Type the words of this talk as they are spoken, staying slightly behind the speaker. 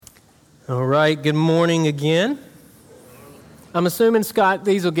All right, good morning again. I'm assuming, Scott,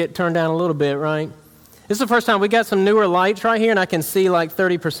 these will get turned down a little bit, right? This is the first time we got some newer lights right here, and I can see like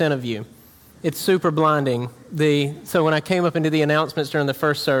 30% of you. It's super blinding. So when I came up into the announcements during the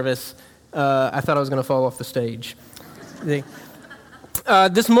first service, I thought I was going to fall off the stage.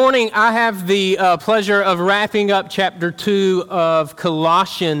 This morning, I have the pleasure of wrapping up chapter 2 of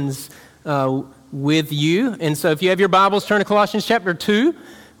Colossians with you. And so if you have your Bibles, turn to Colossians chapter 2.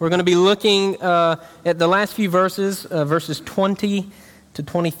 We're going to be looking at the last few verses, verses 20 to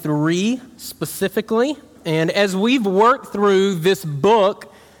 23 specifically. And as we've worked through this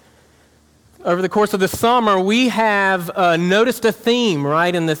book over the course of the summer, we have noticed a theme,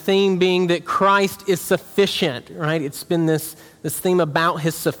 right? And the theme being that Christ is sufficient, right? It's been this theme about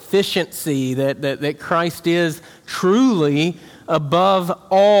his sufficiency, that Christ is truly above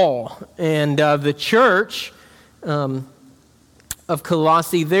all. And the church of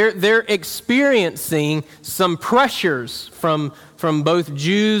Colossae, they're experiencing some pressures from both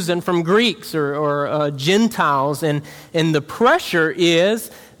Jews and from Greeks or Gentiles, and the pressure is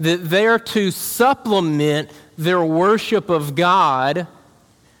that they're to supplement their worship of God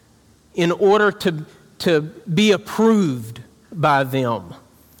in order to be approved by them.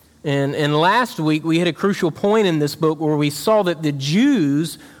 And last week we had a crucial point in this book where we saw that the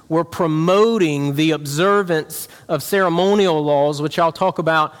Jews were promoting the observance of ceremonial laws, which I'll talk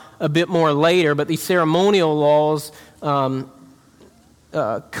about a bit more later. But these ceremonial laws come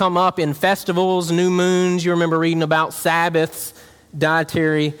up in festivals, new moons. You remember reading about Sabbaths,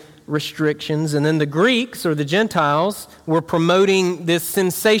 dietary restrictions. And then the Greeks, or the Gentiles, were promoting this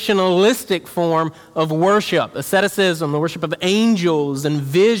sensationalistic form of worship, asceticism, the worship of angels and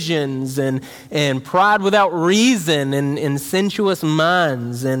visions and pride without reason and sensuous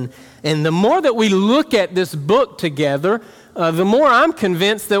minds. And the more that we look at this book together, the more I'm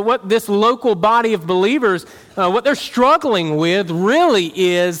convinced that what this local body of believers, what they're struggling with really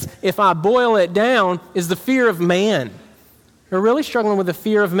is, if I boil it down, is the fear of man. They're really struggling with the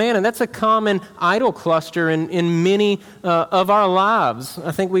fear of man, and that's a common idol cluster in many of our lives.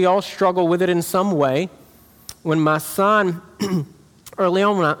 I think we all struggle with it in some way. When my son, early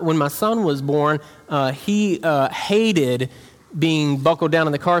on when my son was born, he hated being buckled down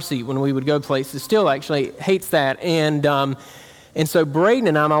in the car seat when we would go places. Still actually hates that. And so Braden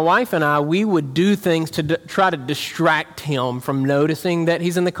and I, my wife and I, we would do things to try to distract him from noticing that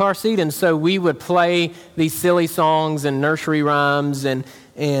he's in the car seat. And so we would play these silly songs and nursery rhymes, and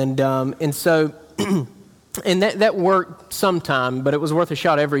so and that worked sometime, but it was worth a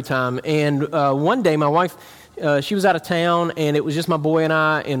shot every time. And one day, my wife, she was out of town, and it was just my boy and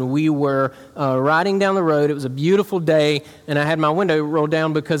I, and we were riding down the road. It was a beautiful day, and I had my window rolled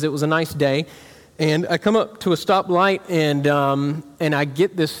down because it was a nice day. And I come up to a stoplight, and I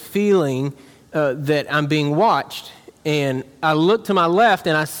get this feeling that I'm being watched. And I look to my left,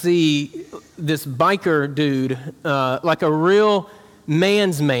 and I see this biker dude, like a real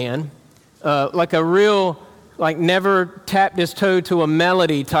man's man, like a real, like never tapped his toe to a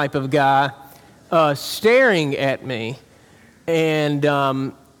melody type of guy, staring at me. And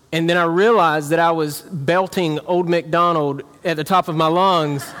then I realized that I was belting Old MacDonald at the top of my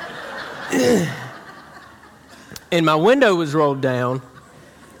lungs. And my window was rolled down.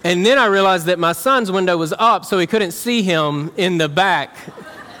 And then I realized that my son's window was up, so he couldn't see him in the back.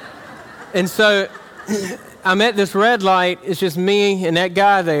 And so I'm at this red light. It's just me and that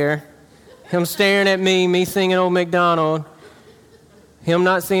guy there. Him staring at me singing Old MacDonald, him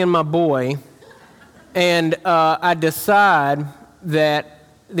not seeing my boy. And I decide that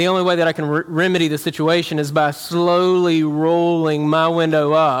the only way that I can remedy the situation is by slowly rolling my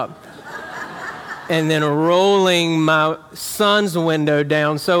window up and then rolling my son's window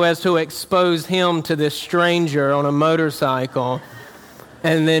down so as to expose him to this stranger on a motorcycle,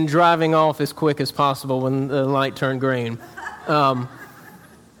 and then driving off as quick as possible when the light turned green.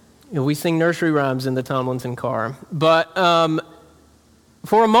 We sing nursery rhymes in the Tomlinson car. But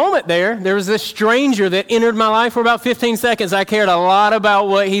for a moment there was this stranger that entered my life for about 15 seconds. I cared a lot about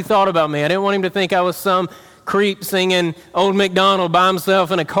what he thought about me. I didn't want him to think I was some creep singing Old MacDonald by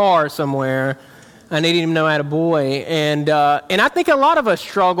himself in a car somewhere. I needed him to know I had a boy. And I think a lot of us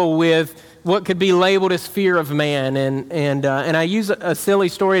struggle with what could be labeled as fear of man. And I use a silly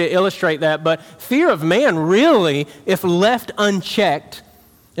story to illustrate that. But fear of man really, if left unchecked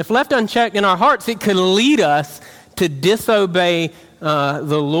in our hearts, it could lead us to disobey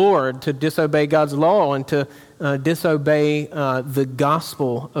the Lord, to disobey God's law, and to disobey the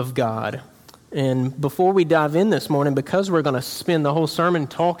gospel of God. And before we dive in this morning, because we're going to spend the whole sermon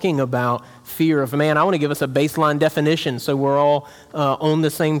talking about fear of man, I want to give us a baseline definition so we're all on the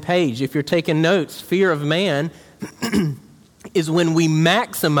same page. If you're taking notes, fear of man is when we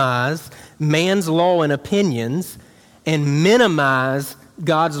maximize man's law and opinions and minimize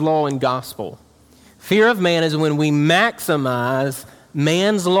God's law and gospel. Fear of man is when we maximize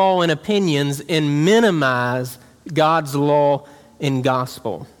man's law and opinions and minimize God's law and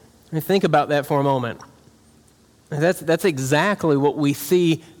gospel. Think about that for a moment. That's exactly what we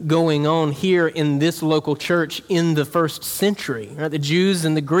see going on here in this local church in the first century. Right? The Jews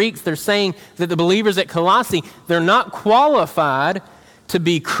and the Greeks, they're saying that the believers at Colossae, they're not qualified to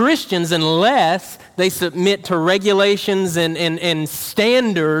be Christians unless they submit to regulations and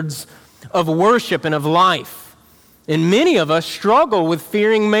standards of worship and of life. And many of us struggle with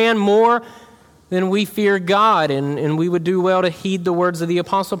fearing man more than we fear God, and we would do well to heed the words of the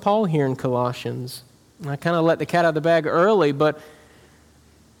Apostle Paul here in Colossians. I kind of let the cat out of the bag early, but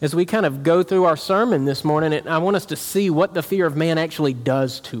as we kind of go through our sermon this morning, I want us to see what the fear of man actually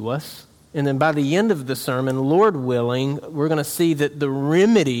does to us. And then by the end of the sermon, Lord willing, we're going to see that the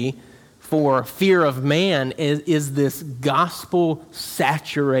remedy for fear of man is this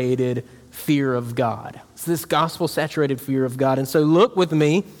gospel-saturated fear of God. It's this gospel-saturated fear of God. And so look with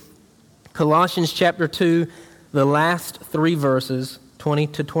me, Colossians chapter 2, the last three verses, 20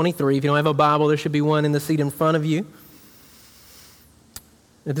 to 23. If you don't have a Bible, there should be one in the seat in front of you.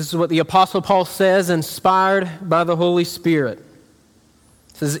 And this is what the Apostle Paul says, inspired by the Holy Spirit.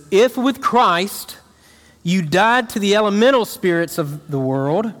 It says, if with Christ you died to the elemental spirits of the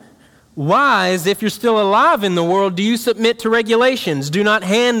world, why, as if you're still alive in the world, do you submit to regulations? Do not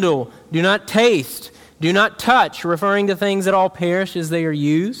handle, do not taste, do not touch, referring to things that all perish as they are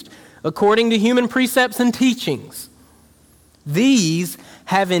used, according to human precepts and teachings. These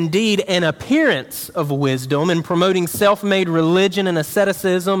have indeed an appearance of wisdom in promoting self-made religion and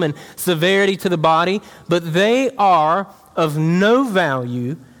asceticism and severity to the body, but they are of no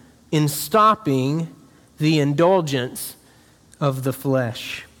value in stopping the indulgence of the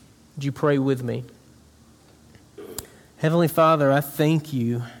flesh. Would you pray with me? Heavenly Father, I thank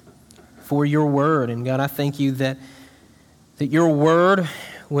you for your word. And God, I thank you that your word,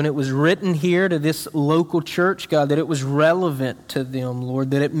 when it was written here to this local church, God, that it was relevant to them,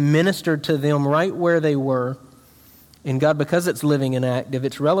 Lord, that it ministered to them right where they were. And God, because it's living and active,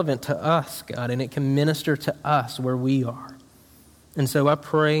 it's relevant to us, God, and it can minister to us where we are. And so I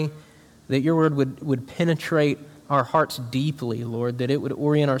pray that your word would penetrate our hearts deeply, Lord, that it would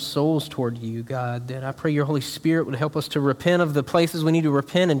orient our souls toward you, God, that I pray your Holy Spirit would help us to repent of the places we need to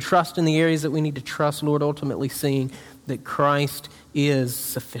repent and trust in the areas that we need to trust, Lord, ultimately seeing that Christ is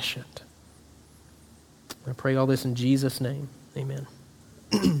sufficient. I pray all this in Jesus' name. Amen.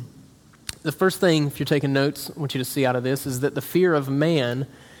 The first thing, if you're taking notes, I want you to see out of this is that the fear of man,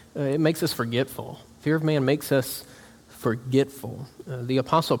 it makes us forgetful. Fear of man makes us forgetful. The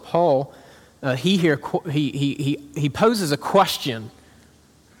Apostle Paul, he poses a question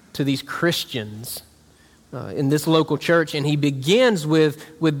to these Christians in this local church, and he begins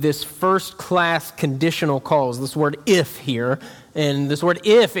with this first-class conditional clause, this word if here. And this word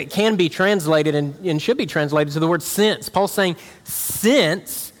if, it can be translated and should be translated to the word since. Paul's saying,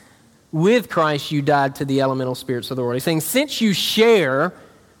 since with Christ you died to the elemental spirits of the world. He's saying, since you share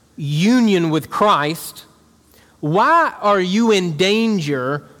union with Christ, why are you in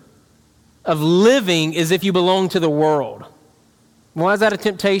danger of living as if you belong to the world? Why is that a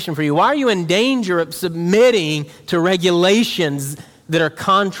temptation for you? Why are you in danger of submitting to regulations that are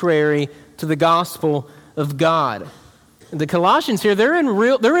contrary to the gospel of God? The Colossians here, they're in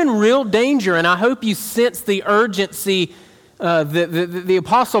real danger, and I hope you sense the urgency the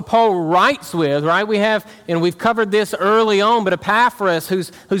Apostle Paul writes with, right? We've covered this early on, but Epaphras,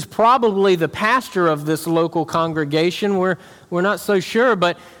 who's probably the pastor of this local congregation, we're not so sure,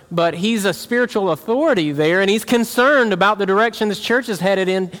 but he's a spiritual authority there, and he's concerned about the direction this church is headed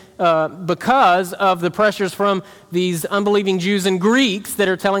in because of the pressures from these unbelieving Jews and Greeks that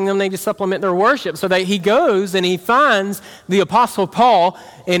are telling them they need to supplement their worship. So that he goes and he finds the Apostle Paul,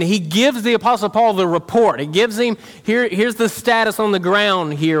 and he gives the Apostle Paul the report. He gives him, here's the status on the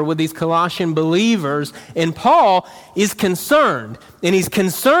ground here with these Colossian believers, and Paul is concerned, and he's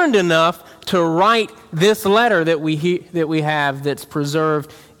concerned enough to write this letter that we have that's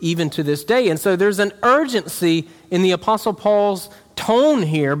preserved even to this day. And so there's an urgency in the Apostle Paul's tone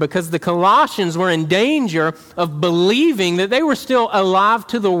here because the Colossians were in danger of believing that they were still alive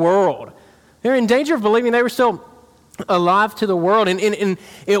to the world. They're in danger of believing they were still alive to the world. And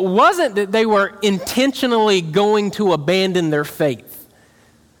it wasn't that they were intentionally going to abandon their faith.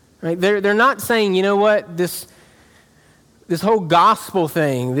 Right? They're not saying, you know what, this whole gospel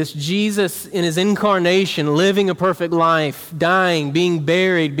thing, this Jesus in his incarnation, living a perfect life, dying, being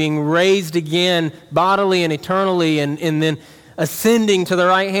buried, being raised again bodily and eternally, and then ascending to the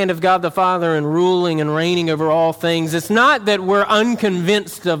right hand of God the Father and ruling and reigning over all things. It's not that we're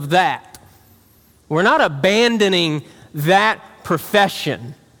unconvinced of that. We're not abandoning that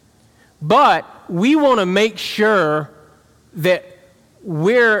profession. But we want to make sure that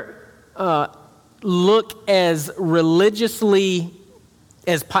we're look as religiously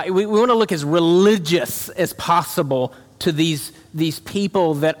as we want to look as religious as possible to these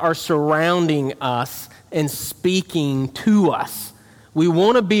people that are surrounding us and speaking to us. We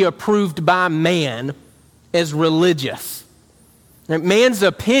want to be approved by man as religious. Man's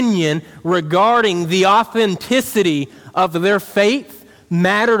opinion regarding the authenticity of their faith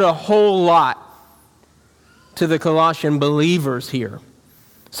mattered a whole lot to the Colossian believers here.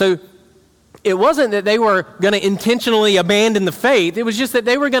 So it wasn't that they were going to intentionally abandon the faith. It was just that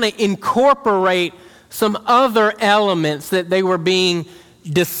they were going to incorporate some other elements that they were being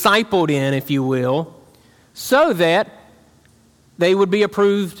discipled in, if you will, so that they would be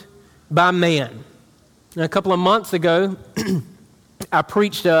approved by man. And a couple of months ago, I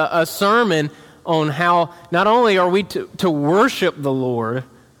preached a sermon on how not only are we to worship the Lord,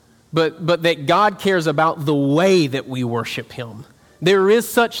 but that God cares about the way that we worship Him. There is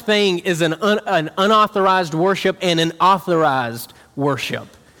such thing as an unauthorized worship and an authorized worship.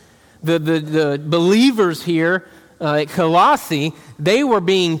 The believers here at Colossae, they were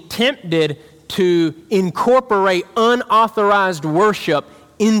being tempted to incorporate unauthorized worship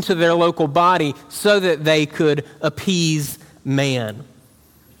into their local body so that they could appease man.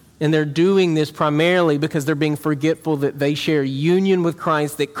 And they're doing this primarily because they're being forgetful that they share union with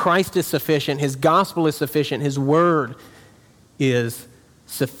Christ, that Christ is sufficient, His gospel is sufficient, His word is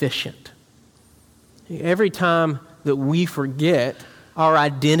sufficient. Every time that we forget our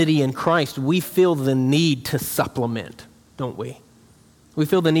identity in Christ, we feel the need to supplement, don't we? We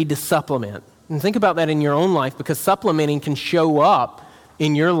feel the need to supplement. And think about that in your own life, because supplementing can show up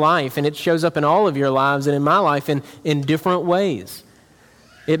in your life, and it shows up in all of your lives and in my life in different ways.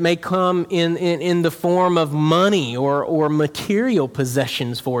 It may come in the form of money or material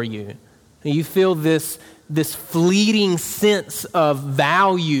possessions for you. You feel this fleeting sense of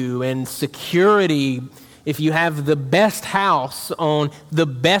value and security if you have the best house on the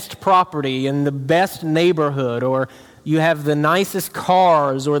best property in the best neighborhood, or you have the nicest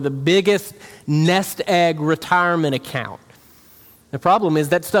cars or the biggest nest egg retirement account. The problem is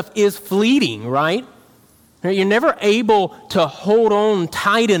that stuff is fleeting, right? You're never able to hold on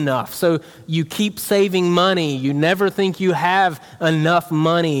tight enough, so you keep saving money. You never think you have enough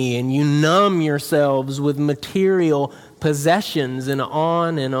money, and you numb yourselves with material possessions, and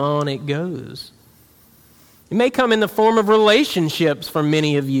on it goes. It may come in the form of relationships for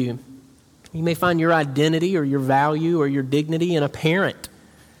many of you. You may find your identity or your value or your dignity in a parent,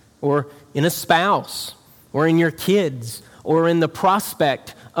 or in a spouse, or in your kids, or in the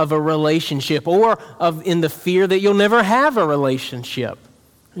prospect of a relationship, or in the fear that you'll never have a relationship.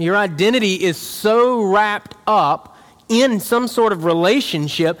 Your identity is so wrapped up in some sort of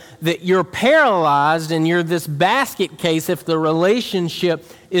relationship that you're paralyzed, and you're this basket case if the relationship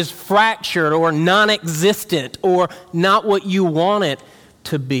is fractured or non-existent or not what you want it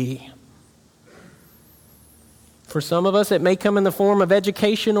to be. For some of us, it may come in the form of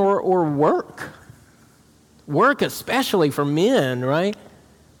education or work. Work, especially for men, right?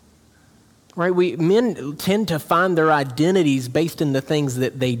 Right, men tend to find their identities based in the things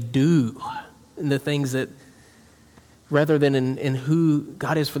that they do, in the things that, rather than in who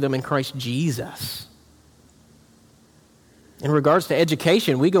God is for them in Christ Jesus. In regards to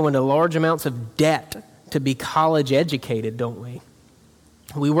education, we go into large amounts of debt to be college educated, don't we?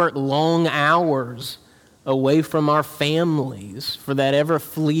 We work long hours away from our families for that ever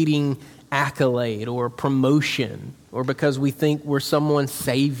fleeting accolade or promotion, or because we think we're someone's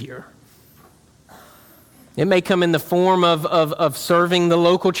savior. It may come in the form of serving the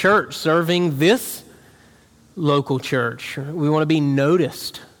local church, serving this local church. We want to be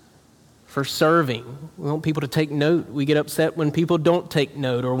noticed for serving. We want people to take note. We get upset when people don't take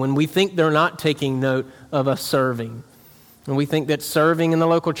note, or when we think they're not taking note of us serving. And we think that serving in the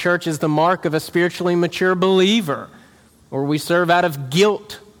local church is the mark of a spiritually mature believer. Or we serve out of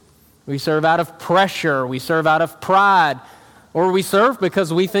guilt. We serve out of pressure. We serve out of pride. Or we serve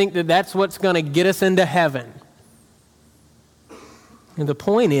because we think that that's what's going to get us into heaven. And the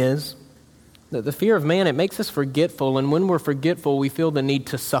point is that the fear of man, it makes us forgetful. And when we're forgetful, we feel the need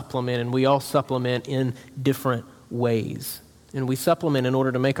to supplement. And we all supplement in different ways. And we supplement in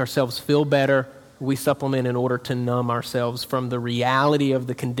order to make ourselves feel better. We supplement in order to numb ourselves from the reality of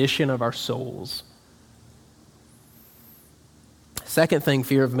the condition of our souls. Second thing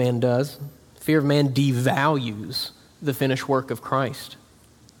fear of man does, fear of man devalues the finished work of Christ.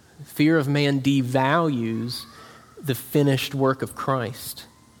 Fear of man devalues the finished work of Christ.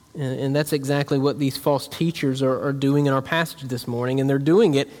 And that's exactly what these false teachers are doing in our passage this morning. And they're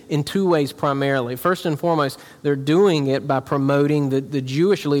doing it in two ways primarily. First and foremost, they're doing it by promoting, the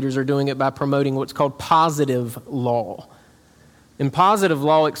Jewish leaders are doing it by promoting what's called positive law. And positive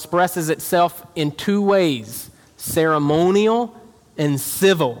law expresses itself in two ways, ceremonial and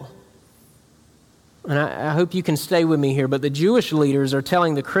civil. And I hope you can stay with me here, but the Jewish leaders are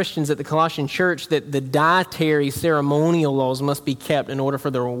telling the Christians at the Colossian church that the dietary ceremonial laws must be kept in order for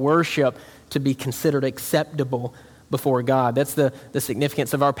their worship to be considered acceptable before God. That's the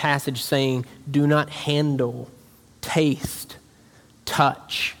significance of our passage saying, do not handle, taste,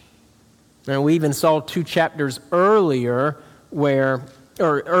 touch. And we even saw 2 chapters earlier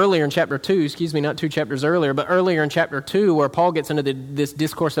earlier in chapter 2, not 2 chapters earlier, but earlier in chapter 2 where Paul gets into this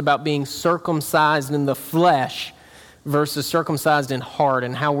discourse about being circumcised in the flesh versus circumcised in heart,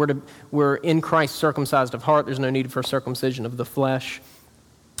 and how we're in Christ circumcised of heart. There's no need for circumcision of the flesh.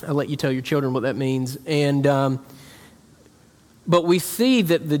 I'll let you tell your children what that means. But we see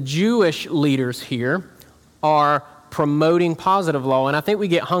that the Jewish leaders here are promoting positive law, and I think we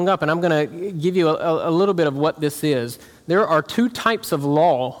get hung up, and I'm going to give you a little bit of what this is. There are 2 types of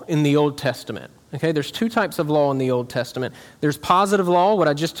law in the Old Testament. Okay, there's 2 types of law in the Old Testament. There's positive law, what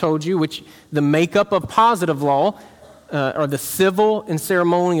I just told you, which the makeup of positive law are the civil and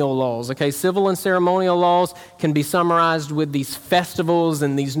ceremonial laws. Okay, civil and ceremonial laws can be summarized with these festivals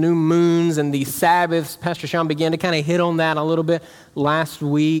and these new moons and these Sabbaths. Pastor Sean began to kind of hit on that a little bit last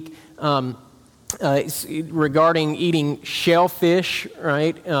week. Regarding eating shellfish,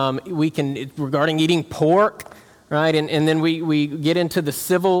 right? Regarding eating pork, right? And then we get into the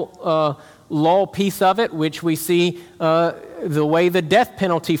civil law piece of it, which we see the way the death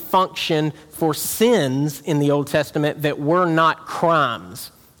penalty functioned for sins in the Old Testament that were not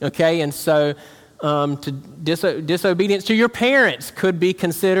crimes. Okay, and so disobedience to your parents could be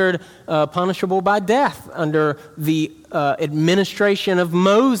considered punishable by death under the administration of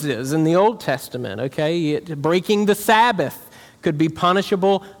Moses in the Old Testament. Okay, breaking the Sabbath could be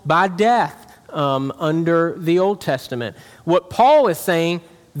punishable by death under the Old Testament. What Paul is saying,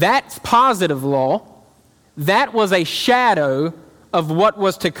 that's positive law. That was a shadow of what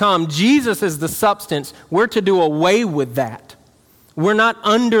was to come. Jesus is the substance. We're to do away with that. We're not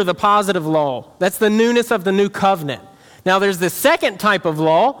under the positive law. That's the newness of the new covenant. Now, there's the second type of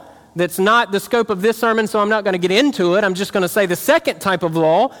law that's not the scope of this sermon, so I'm not going to get into it. I'm just going to say the second type of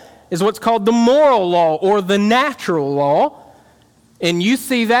law is what's called the moral law or the natural law. And you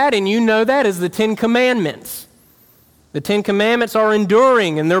see that and you know that as the 10 Commandments. The 10 Commandments are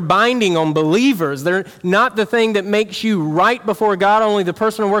enduring and they're binding on believers. They're not the thing that makes you right before God, only the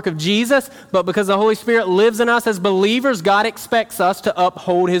personal work of Jesus, but because the Holy Spirit lives in us as believers, God expects us to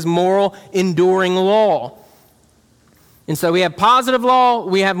uphold His moral, enduring law. And so we have positive law,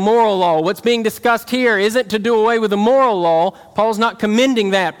 we have moral law. What's being discussed here isn't to do away with the moral law. Paul's not commending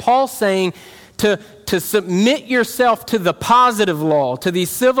that. Paul's saying to submit yourself to the positive law, to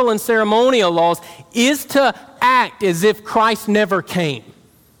these civil and ceremonial laws, is to act as if Christ never came.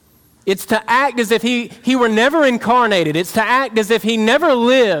 It's to act as if he were never incarnated. It's to act as if He never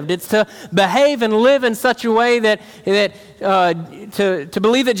lived. It's to behave and live in such a way that to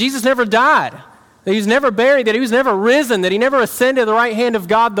believe that Jesus never died, that He was never buried, that He was never risen, that He never ascended to the right hand of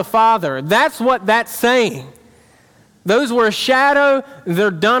God the Father. That's what that's saying. Those were a shadow. They're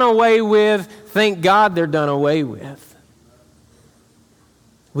done away with. Thank God they're done away with.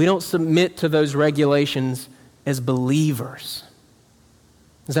 We don't submit to those regulations as believers.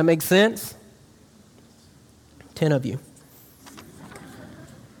 Does that make sense? 10 of you.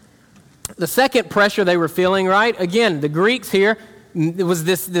 The second pressure they were feeling, right? Again, the Greeks here, it was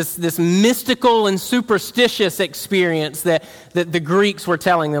this mystical and superstitious experience that the Greeks were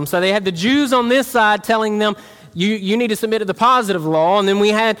telling them. So they had the Jews on this side telling them, you need to submit to the positive law. And then we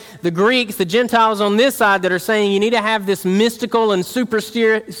had the Greeks, the Gentiles on this side that are saying you need to have this mystical and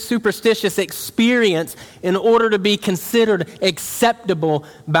superstitious experience in order to be considered acceptable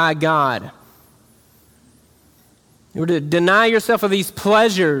by God. You were to deny yourself of these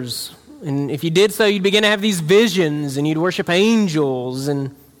pleasures. And if you did so, you'd begin to have these visions and you'd worship angels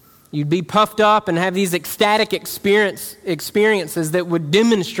and you'd be puffed up and have these ecstatic experiences that would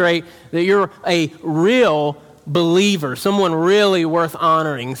demonstrate that you're a real believer, someone really worth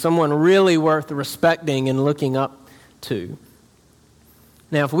honoring, someone really worth respecting and looking up to.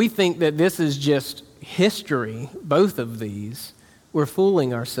 Now, if we think that this is just history, both of these, we're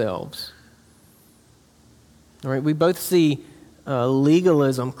fooling ourselves. All right, we both see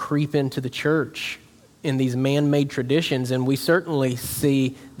legalism creep into the church in these man-made traditions, and we certainly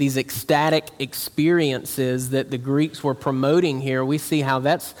see these ecstatic experiences that the Greeks were promoting here. We see how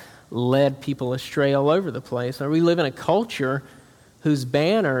that's led people astray all over the place. We live in a culture whose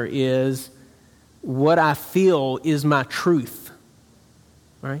banner is, what I feel is my truth,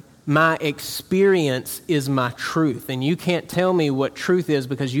 right? My experience is my truth, and you can't tell me what truth is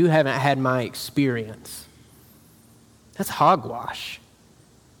because you haven't had my experience. That's hogwash.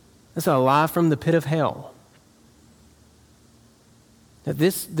 That's a lie from the pit of hell.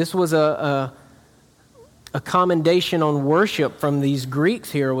 This was a commendation on worship from these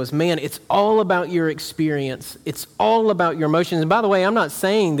Greeks here was, man, it's all about your experience. It's all about your emotions. And by the way, I'm not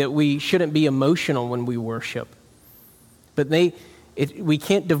saying that we shouldn't be emotional when we worship. But we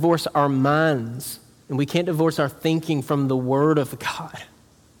can't divorce our minds and we can't divorce our thinking from the Word of God.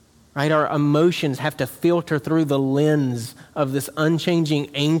 Right? Our emotions have to filter through the lens of this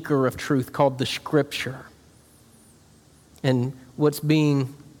unchanging anchor of truth called the Scripture. And what's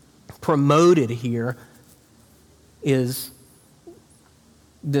being promoted here is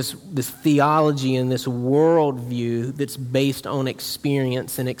this theology and this worldview that's based on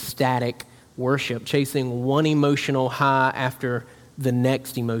experience and ecstatic worship, chasing one emotional high after the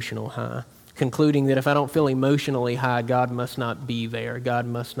next emotional high, concluding that if I don't feel emotionally high, God must not be there. God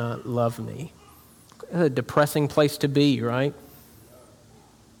must not love me. A depressing place to be, right?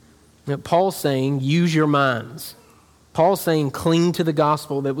 Now, Paul's saying, use your minds. Paul's saying, cling to the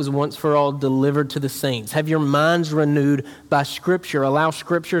gospel that was once for all delivered to the saints. Have your minds renewed by Scripture. Allow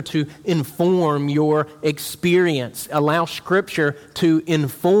Scripture to inform your experience. Allow Scripture to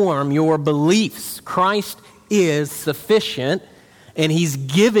inform your beliefs. Christ is sufficient, and He's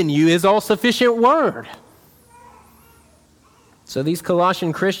given you His all-sufficient Word. So these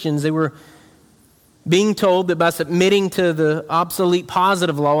Colossian Christians, they were being told that by submitting to the obsolete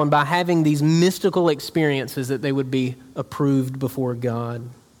positive law and by having these mystical experiences that they would be approved before God.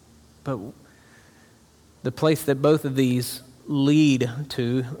 But the place that both of these lead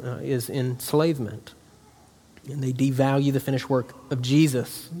to is enslavement. And they devalue the finished work of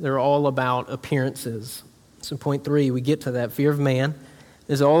Jesus. They're all about appearances. So point 3, we get to that. Fear of man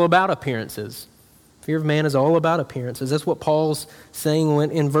is all about appearances. Fear of man is all about appearances. That's what Paul's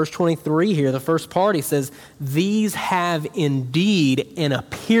saying in verse 23 here. The first part, he says, these have indeed an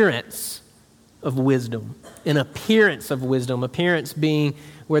appearance of wisdom. An appearance of wisdom. Appearance being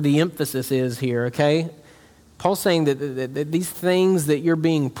where the emphasis is here, okay? Paul's saying that these things that you're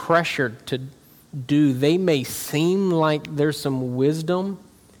being pressured to do, they may seem like there's some wisdom,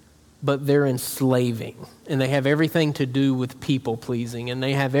 but they're enslaving. And they have everything to do with people pleasing. And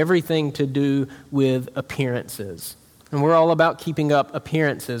they have everything to do with appearances. And we're all about keeping up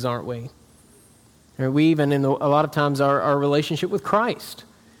appearances, aren't we? And we even, a lot of times, our relationship with Christ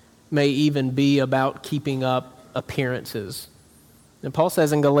may even be about keeping up appearances. And Paul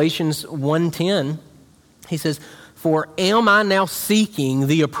says in Galatians 1:10, he says, for am I now seeking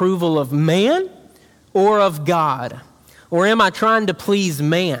the approval of man or of God? Or am I trying to please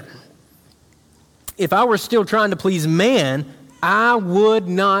man? If I were still trying to please man, I would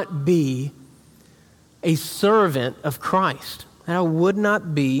not be a servant of Christ. I would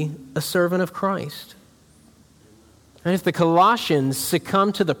not be a servant of Christ. And if the Colossians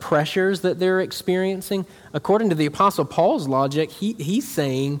succumb to the pressures that they're experiencing, according to the Apostle Paul's logic, he's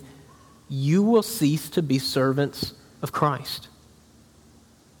saying, you will cease to be servants of Christ.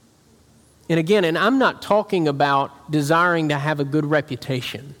 And again, and I'm not talking about desiring to have a good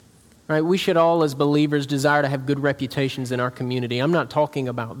reputation. Right? We should all, as believers, desire to have good reputations in our community. I'm not talking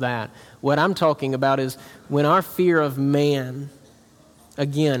about that. What I'm talking about is when our fear of man,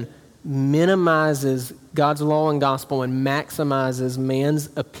 again, minimizes God's law and gospel and maximizes man's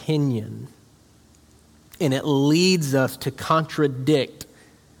opinion, and it leads us to contradict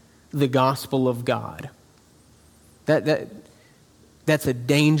the gospel of God. That's a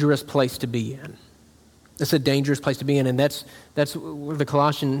dangerous place to be in. That's a dangerous place to be in, and that's where the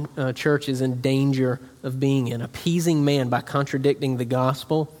Colossian church is in danger of being in. Appeasing man by contradicting the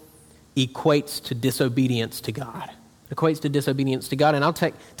gospel equates to disobedience to God. Equates to disobedience to God. And I'll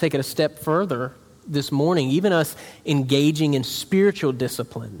take it a step further this morning. Even us engaging in spiritual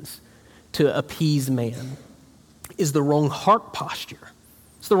disciplines to appease man is the wrong heart posture.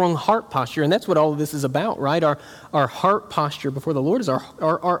 It's the wrong heart posture, and that's what all of this is about, right? Our heart posture before the Lord is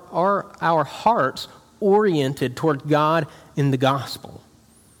our hearts oriented toward God in the gospel.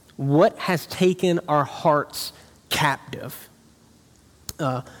 What has taken our hearts captive?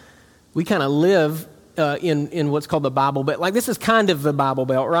 we kind of live in what's called the Bible Belt. Like, this is kind of the Bible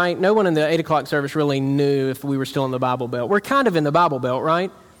Belt, right? No one in the 8 o'clock service really knew if we were still in the Bible Belt. We're kind of in the Bible Belt,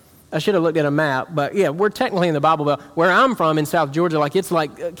 right? I should have looked at a map, but yeah, we're technically in the Bible Belt. Where I'm from in South Georgia, like, it's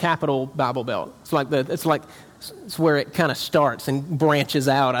like Capital Bible Belt. It's where it kind of starts and branches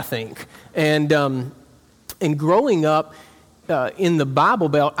out, I think. And growing up in the Bible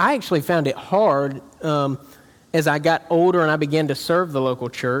Belt, I actually found it hard as I got older and I began to serve the local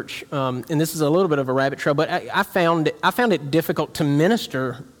church. And this is a little bit of a rabbit trail, but I found it difficult to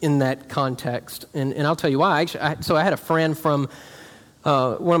minister in that context. And I'll tell you why. So I had a friend from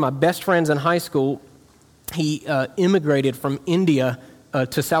one of my best friends in high school. He immigrated from India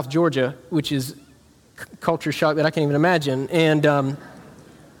to South Georgia, which is culture shock that I can't even imagine. And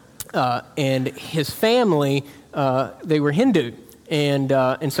his family, they were Hindu.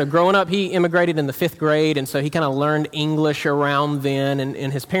 And so growing up, he immigrated in the 5th grade, and so he kind of learned English around then.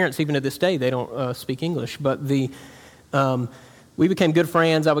 And his parents, even to this day, they don't speak English. But we became good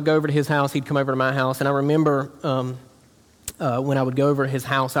friends. I would go over to his house. He'd come over to my house. And I remember when I would go over to his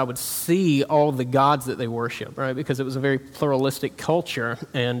house, I would see all the gods that they worship, right? Because it was a very pluralistic culture.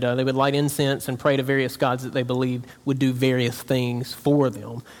 And they would light incense and pray to various gods that they believed would do various things for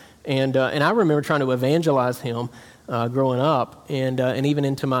them. And I remember trying to evangelize him growing up, and even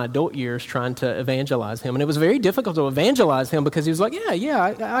into my adult years, trying to evangelize him. And it was very difficult to evangelize him because he was like,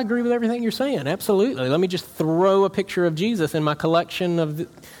 yeah, I agree with everything you're saying. Absolutely. Let me just throw a picture of Jesus in my collection of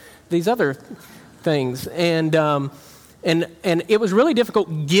these other things. And it was really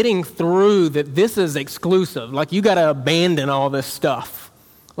difficult getting through that this is exclusive. Like, you got to abandon all this stuff.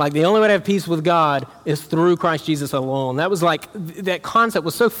 Like, the only way to have peace with God is through Christ Jesus alone. That was like, that concept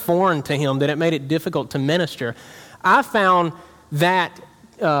was so foreign to him that it made it difficult to minister. I found that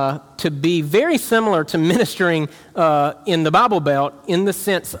to be very similar to ministering in the Bible Belt, in the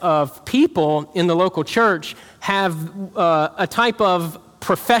sense of people in the local church have a type of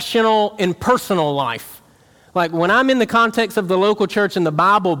professional and personal life. Like, when I'm in the context of the local church in the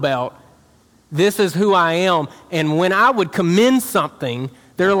Bible Belt, this is who I am. And when I would commend something,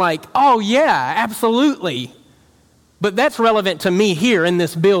 they're like, oh yeah, absolutely. But that's relevant to me here in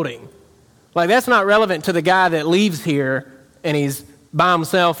this building. Like, that's not relevant to the guy that leaves here and he's by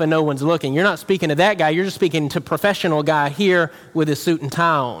himself and no one's looking. You're not speaking to that guy. You're just speaking to professional guy here with his suit and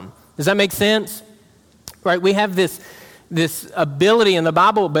tie on. Does that make sense? Right? We have this ability in the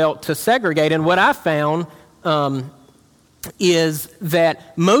Bible Belt to segregate. And what I found is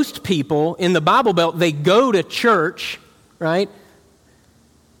that most people in the Bible Belt, they go to church, right?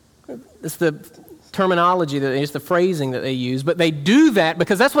 It's the terminology that they use, the phrasing that they use, but they do that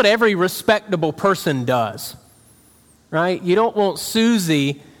because that's what every respectable person does, right? You don't want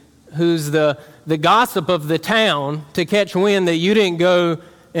Susie, who's the gossip of the town, to catch wind that you didn't go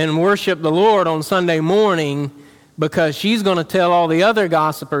and worship the Lord on Sunday morning, because she's going to tell all the other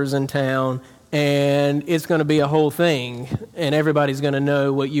gossipers in town, and it's going to be a whole thing, and everybody's going to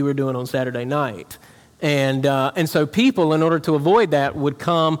know what you were doing on Saturday night. And so people, in order to avoid that, would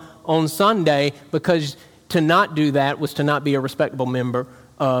come on Sunday, because to not do that was to not be a respectable member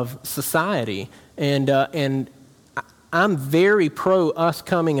of society. And I'm very pro us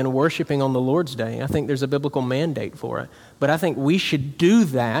coming and worshiping on the Lord's Day. I think there's a biblical mandate for it. But I think we should do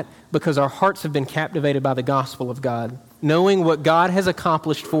that because our hearts have been captivated by the gospel of God. Knowing what God has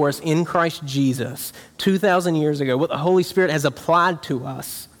accomplished for us in Christ Jesus 2,000 years ago, what the Holy Spirit has applied to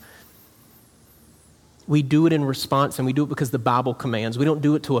us. We do it in response, and we do it because the Bible commands. We don't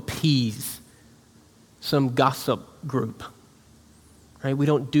do it to appease some gossip group, right? We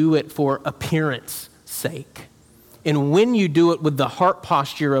don't do it for appearance sake. And when you do it with the heart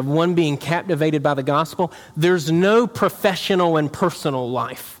posture of one being captivated by the gospel, there's no professional and personal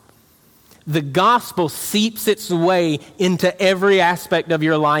life. The gospel seeps its way into every aspect of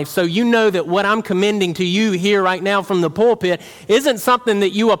your life. So you know that what I'm commending to you here right now from the pulpit isn't something that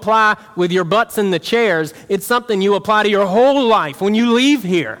you apply with your butts in the chairs. It's something you apply to your whole life when you leave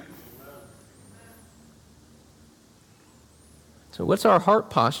here. So what's our heart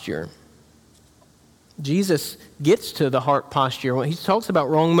posture? Jesus gets to the heart posture when he talks about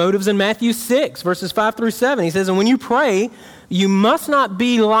wrong motives in Matthew 6, verses 5 through 7. He says, and when you pray, you must not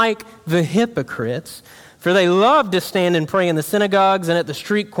be like the hypocrites, for they love to stand and pray in the synagogues and at the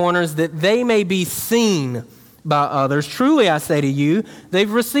street corners, that they may be seen by others. Truly, I say to you,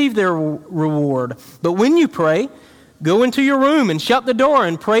 they've received their reward. But when you pray, go into your room and shut the door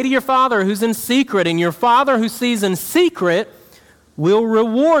and pray to your Father who's in secret, and your Father who sees in secret will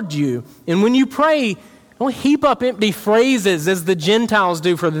reward you. And when you pray, don't heap up empty phrases as the Gentiles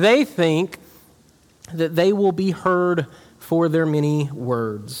do, for they think that they will be heard for their many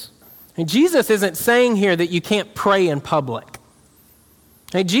words. And Jesus isn't saying here that you can't pray in public.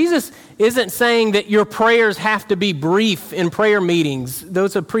 Hey, Jesus isn't saying that your prayers have to be brief in prayer meetings.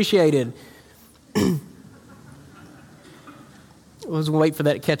 Those appreciated. Let's wait for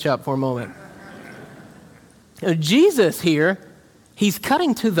that to catch up for a moment. Now, Jesus here, he's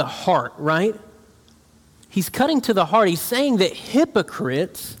cutting to the heart, right? He's cutting to the heart. He's saying that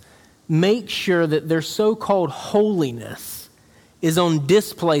hypocrites make sure that their so-called holiness is on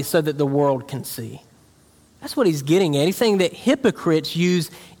display so that the world can see. That's what he's getting at. He's saying that hypocrites use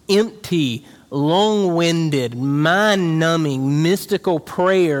empty, long-winded, mind-numbing, mystical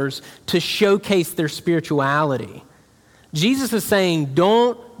prayers to showcase their spirituality. Jesus is saying,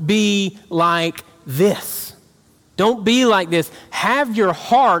 don't be like this. Don't be like this. Have your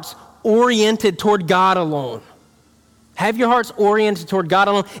hearts oriented toward God alone. Have your hearts oriented toward God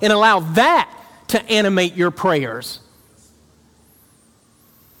alone and allow that to animate your prayers.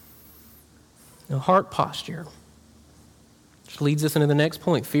 The heart posture, which leads us into the next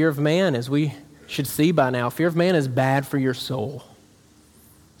point. Fear of man, as we should see by now, fear of man is bad for your soul.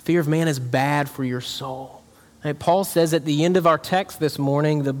 Fear of man is bad for your soul. And Paul says at the end of our text this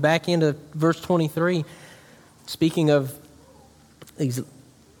morning, the back end of verse 23, speaking of these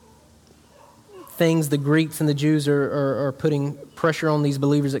things the Greeks and the Jews are putting pressure on these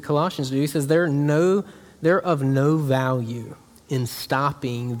believers at Colossians to do, he says they're of no value in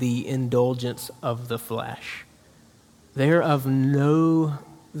stopping the indulgence of the flesh. They're of no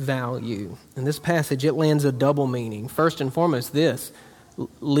value. In this passage, it lands a double meaning. First and foremost, this: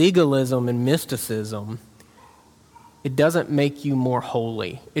 legalism and mysticism, it doesn't make you more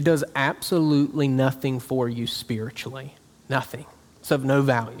holy. It does absolutely nothing for you spiritually. Nothing. It's of no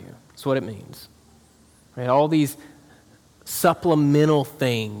value. That's what it means. Right? All these supplemental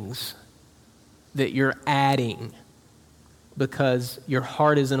things that you're adding because your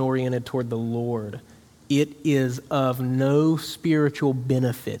heart isn't oriented toward the Lord, it is of no spiritual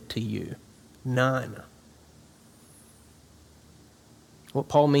benefit to you. None. What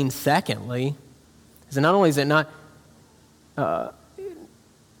Paul means, secondly, is that not only does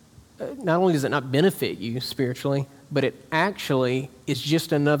it not benefit you spiritually, but it actually is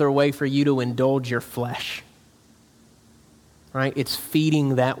just another way for you to indulge your flesh. Right? It's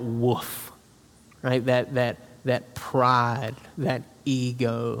feeding that wolf, right? That pride, that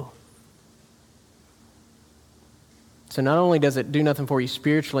ego. So not only does it do nothing for you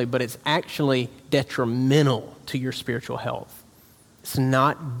spiritually, but it's actually detrimental to your spiritual health. It's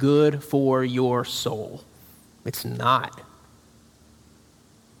not good for your soul. It's not.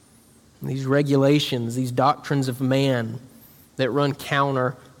 These regulations, these doctrines of man that run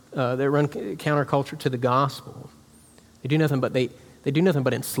counterculture to the gospel, they do nothing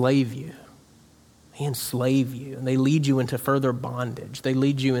but enslave you. They enslave you, and they lead you into further bondage. They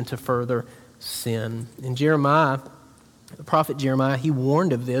lead you into further sin. And Jeremiah, the prophet Jeremiah, he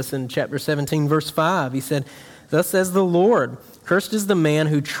warned of this in chapter 17, verse 5. He said, "Thus says the Lord, cursed is the man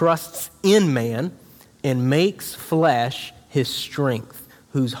who trusts in man and makes flesh his strength,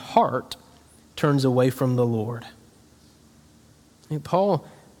 whose heart turns away from the Lord." And Paul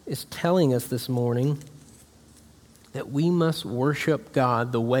is telling us this morning that we must worship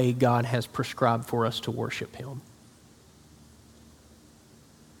God the way God has prescribed for us to worship Him.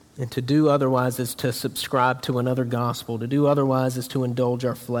 And to do otherwise is to subscribe to another gospel. To do otherwise is to indulge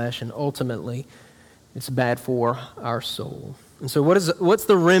our flesh, and ultimately it's bad for our soul. And so what's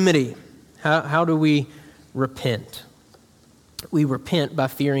the remedy? How do we repent? We repent by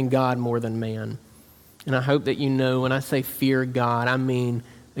fearing God more than man. And I hope that you know when I say fear God, I mean,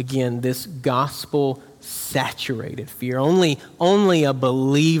 again, this gospel-saturated fear. Only a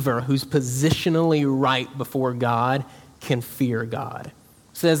believer who's positionally right before God can fear God.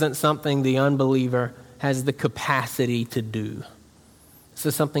 This isn't something the unbeliever has the capacity to do. This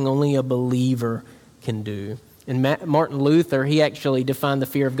is something only a believer can do. And Martin Luther, he actually defined the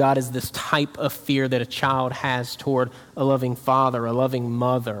fear of God as this type of fear that a child has toward a loving father, a loving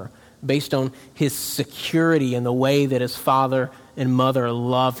mother, based on his security in the way that his father and mother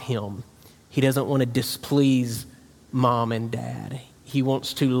love him. He doesn't want to displease mom and dad. He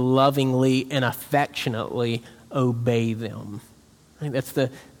wants to lovingly and affectionately obey them. I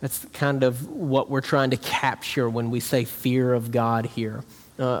think that's kind of what we're trying to capture when we say fear of God here.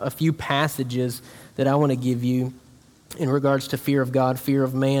 A few passages that I want to give you in regards to fear of God, fear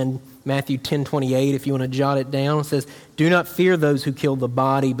of man. Matthew 10:28, if you want to jot it down, it says, "Do not fear those who kill the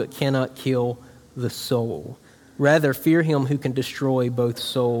body but cannot kill the soul. Rather, fear him who can destroy both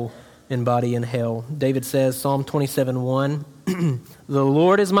soul and body in hell." David says, Psalm 27:1, "The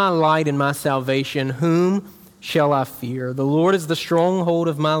Lord is my light and my salvation. Whom shall I fear? The Lord is the stronghold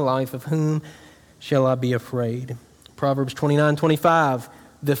of my life. Of whom shall I be afraid? Proverbs 29:25.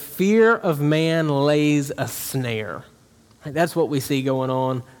 The fear of man lays a snare. Right, that's what we see going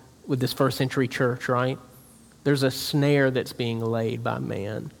on with this first century church, right? There's a snare that's being laid by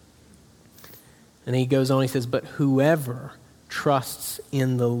man. And he goes on, he says, but whoever trusts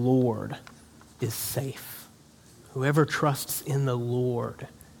in the Lord is safe. Whoever trusts in the Lord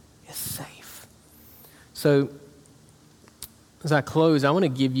is safe. So, as I close, I want to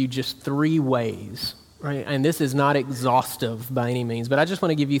give you just 3 ways, right? And this is not exhaustive by any means, but I just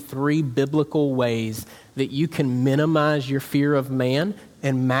want to give you 3 biblical ways that you can minimize your fear of man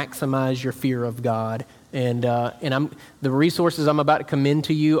and maximize your fear of God. And the resources I'm about to commend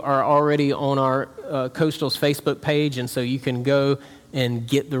to you are already on our Coastal's Facebook page, and so you can go and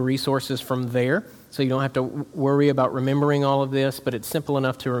get the resources from there. So you don't have to worry about remembering all of this, but it's simple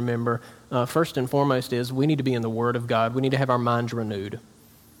enough to remember. First and foremost is we need to be in the Word of God. We need to have our minds renewed.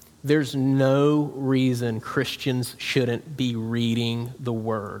 There's no reason Christians shouldn't be reading the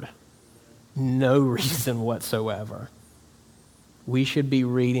Word. No reason whatsoever. We should be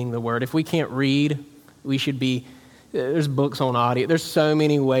reading the Word. If we can't read, we should be, there's books on audio. There's so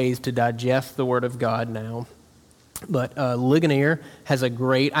many ways to digest the Word of God now. But Ligonier has a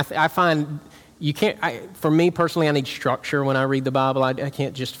great, I find you can't, for me personally, I need structure when I read the Bible. I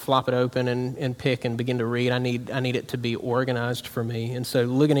can't just flop it open and pick and begin to read. I need it to be organized for me. And so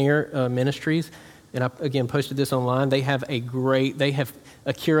Ligonier Ministries, and I again posted this online, they have a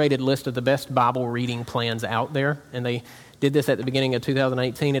curated list of the best Bible reading plans out there. And they did this at the beginning of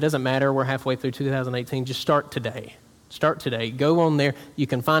 2018. It doesn't matter. We're halfway through 2018. Just start today. Start today. Go on there. You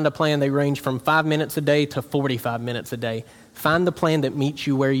can find a plan. They range from 5 minutes a day to 45 minutes a day. Find the plan that meets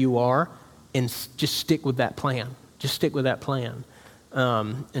you where you are and just stick with that plan. Just stick with that plan.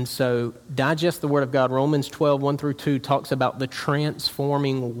 And so digest the Word of God. Romans 12, 1 through 2 talks about the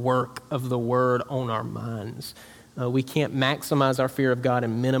transforming work of the Word on our minds. We can't maximize our fear of God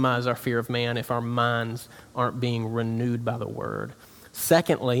and minimize our fear of man if our minds aren't being renewed by the Word.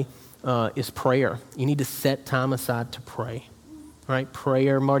 Secondly, is prayer. You need to set time aside to pray. Right?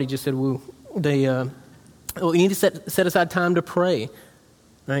 Prayer. Marty just said, you need to set aside time to pray.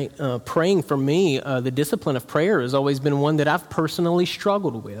 Right? Praying for me, the discipline of prayer has always been one that I've personally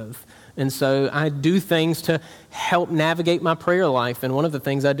struggled with. And so I do things to help navigate my prayer life. And one of the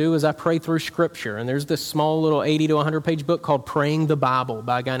things I do is I pray through Scripture. And there's this small little 80 to 100-page book called Praying the Bible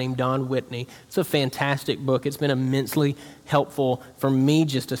by a guy named Don Whitney. It's a fantastic book. It's been immensely helpful for me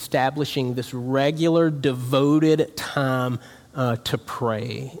just establishing this regular, devoted time to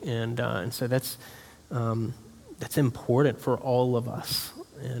pray. And so that's important for all of us.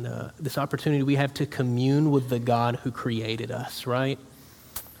 And this opportunity we have to commune with the God who created us, right?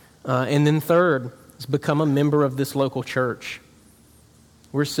 And then third is become a member of this local church.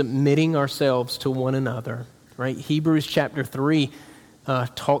 We're submitting ourselves to one another, right? Hebrews chapter 3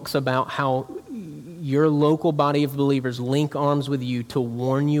 talks about how your local body of believers link arms with you to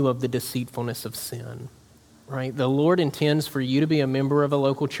warn you of the deceitfulness of sin, right? The Lord intends for you to be a member of a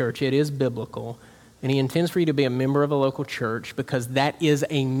local church. It is biblical. And He intends for you to be a member of a local church because that is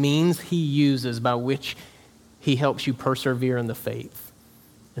a means He uses by which He helps you persevere in the faith.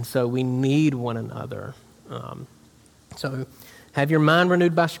 And so we need one another. So have your mind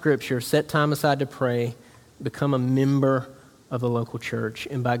renewed by Scripture, set time aside to pray, become a member of the local church.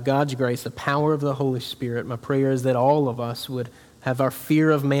 And by God's grace, the power of the Holy Spirit, my prayer is that all of us would have our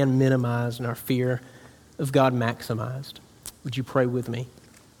fear of man minimized and our fear of God maximized. Would you pray with me?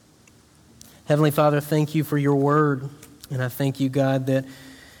 Heavenly Father, thank you for your word. And I thank you, God, that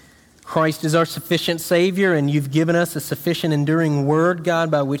Christ is our sufficient Savior, and you've given us a sufficient enduring word, God,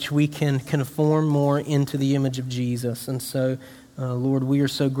 by which we can conform more into the image of Jesus. And so, Lord, we are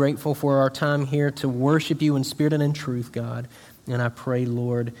so grateful for our time here to worship you in spirit and in truth, God. And I pray,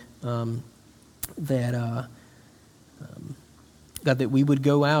 Lord, that we would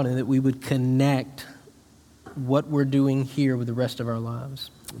go out and that we would connect what we're doing here with the rest of our lives.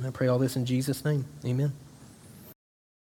 And I pray all this in Jesus' name. Amen.